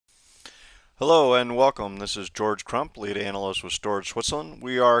Hello and welcome. This is George Crump, lead analyst with Storage Switzerland.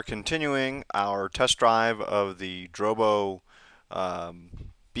 We are continuing our test drive of the Drobo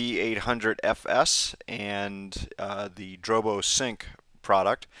B800fs and the DroboSync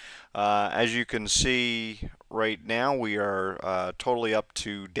product. As you can see right now, we are totally up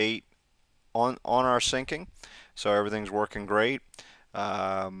to date on our syncing, so everything's working great.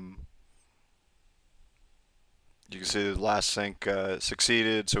 You can see the last sync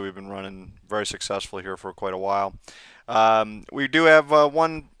succeeded, so we've been running very successfully here for quite a while. We do have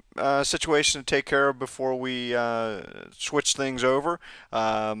one situation to take care of before we switch things over.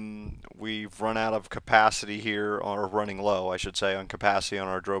 We've run out of capacity here, or running low, I should say, on capacity on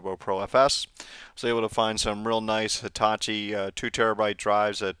our Drobo Pro FS. I was able to find some real nice Hitachi 2 terabyte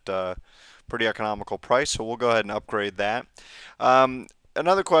drives at pretty economical price, so we'll go ahead and upgrade that.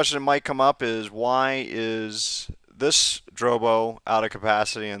 Another question that might come up is, why is this Drobo out of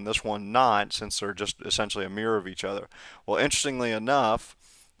capacity and this one not, since they're just essentially a mirror of each other? Well, interestingly enough,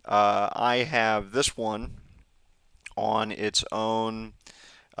 I have this one on its own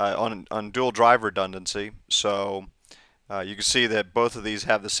on dual drive redundancy. So you can see that both of these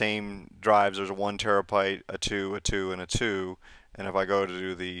have the same drives. There's a 1 terabyte, a 2, a 2, and a 2. And if I go to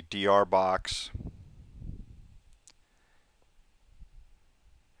do the DR box,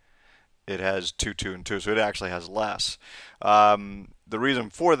 it has 2, 2, and 2, so it actually has less. The reason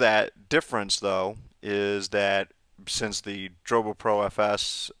for that difference, though, is that since the Drobo Pro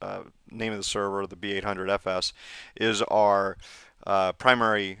FS, name of the server, the B800fs, is our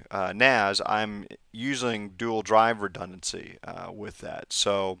primary NAS, I'm using dual drive redundancy with that.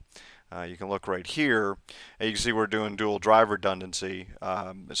 So you can look right here, and you can see we're doing dual drive redundancy,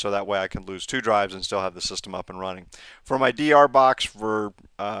 so that way I can lose 2 drives and still have the system up and running. For my DR box,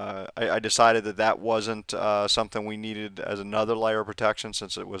 I decided that that wasn't something we needed as another layer of protection,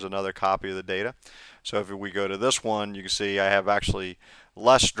 since it was another copy of the data. So if we go to this one, you can see I have actually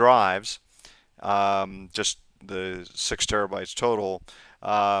less drives, just the 6 terabytes total.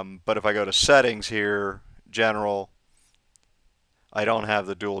 But if I go to settings here, general, I don't have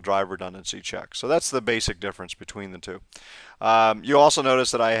the dual drive redundancy check. So that's the basic difference between the two. You also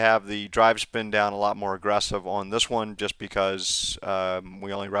notice that I have the drive spin down a lot more aggressive on this one, just because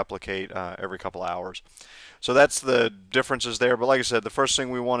we only replicate every couple hours. So that's the differences there. But like I said, the first thing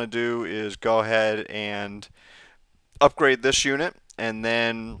we want to do is go ahead and upgrade this unit, and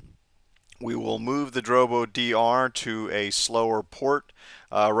then we will move the Drobo DR to a slower port.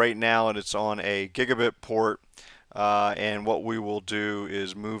 Right now it's on a gigabit port. And what we will do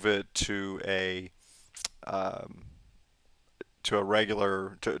is move it to a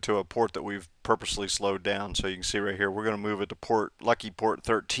port that we've purposely slowed down. So you can see right here, we're going to move it to lucky port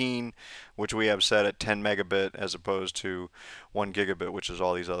 13, which we have set at 10 megabit as opposed to 1 gigabit, which is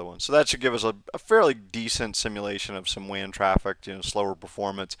all these other ones. So that should give us a fairly decent simulation of some WAN traffic, slower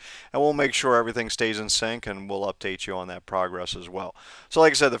performance, and we'll make sure everything stays in sync, and we'll update you on that progress as well. So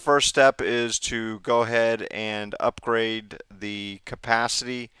like I said, the first step is to go ahead and upgrade the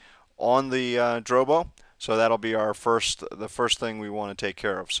capacity on the Drobo. So that'll be the first thing we want to take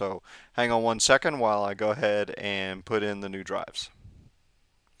care of. So hang on 1 second while I go ahead and put in the new drives.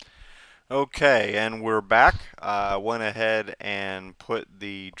 Okay, and we're back. Went ahead and put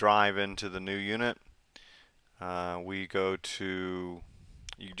the drive into the new unit. We go to,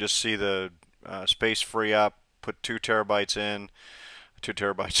 you just see the space free up, put 2 terabytes in. 2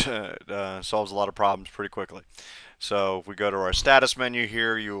 terabytes solves a lot of problems pretty quickly. So if we go to our status menu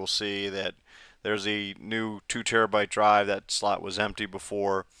here, you will see that there's a new 2 terabyte drive. That slot was empty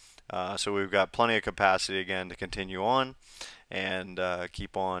before, so we've got plenty of capacity again to continue on and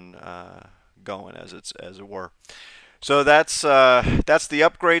keep on going, as it were. So that's the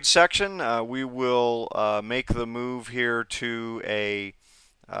upgrade section. We will make the move here to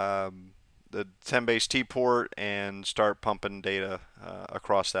the 10 base T port and start pumping data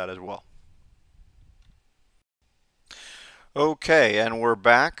across that as well. Okay, and we're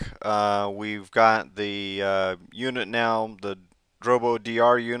back. We've got the unit now, the Drobo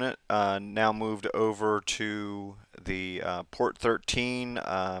DR unit, now moved over to the port 13.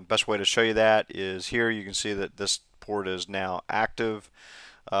 Best way to show you that is here. You can see that this port is now active.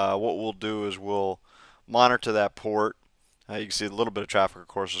 What we'll do is we'll monitor that port. You can see a little bit of traffic, of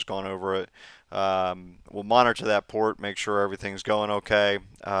course, has gone over it. We'll monitor that port, make sure everything's going okay,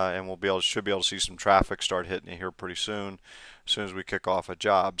 and should be able to see some traffic start hitting it here pretty soon, as soon as we kick off a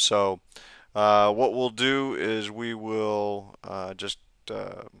job. So what we'll do is we will just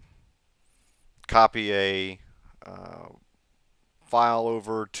copy a file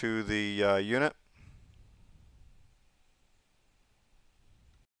over to the unit.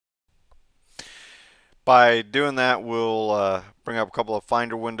 By doing that, we'll bring up a couple of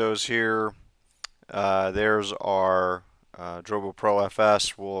Finder windows here. There's our Drobo Pro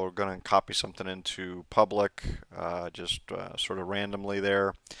FS. We're going to copy something into public, just sort of randomly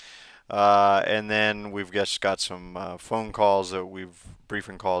there. And then we've just got some phone calls that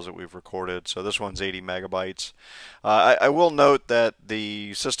briefing calls that we've recorded. So this one's 80 megabytes. I will note that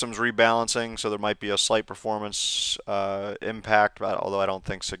the system's rebalancing, so there might be a slight performance impact, although I don't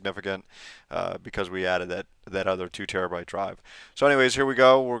think significant, because we added that other 2 terabyte drive. So anyways, here we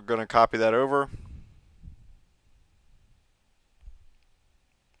go. We're going to copy that over.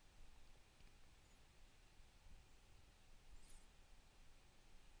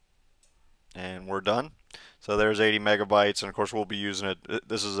 And we're done. So there's 80 megabytes, and of course we'll be using it.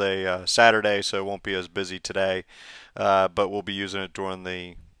 This is a Saturday, so it won't be as busy today, but we'll be using it during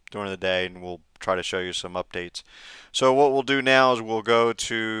the day, and we'll try to show you some updates. So what we'll do now is we'll go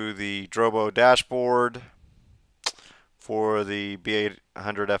to the Drobo dashboard for the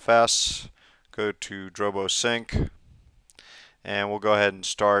B800fs, go to DroboSync, and we'll go ahead and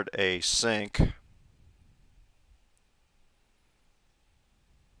start a sync.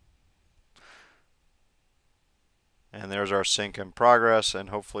 And there's our sync in progress, and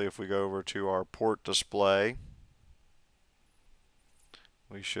hopefully if we go over to our port display,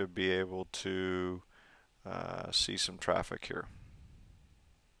 we should be able to see some traffic here.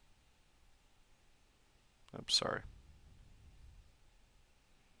 Oops, sorry.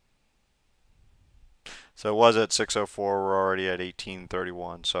 So it was at 604, we're already at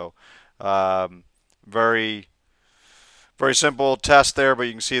 1831. So very simple test there, but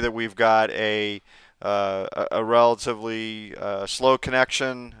you can see that we've got a relatively slow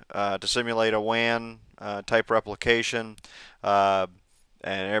connection to simulate a WAN type replication, and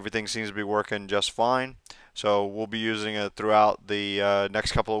everything seems to be working just fine. So we'll be using it throughout the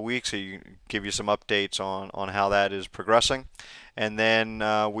next couple of weeks, so give you some updates on how that is progressing. And then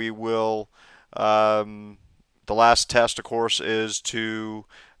we will, the last test of course is to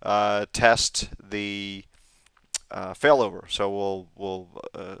test the failover. So we'll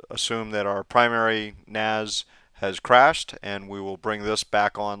assume that our primary NAS has crashed, and we will bring this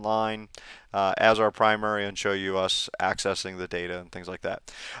back online as our primary and show you us accessing the data and things like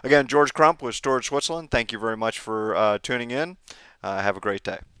that. Again, George Crump with Storage Switzerland. Thank you very much for tuning in. Have a great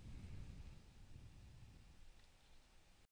day.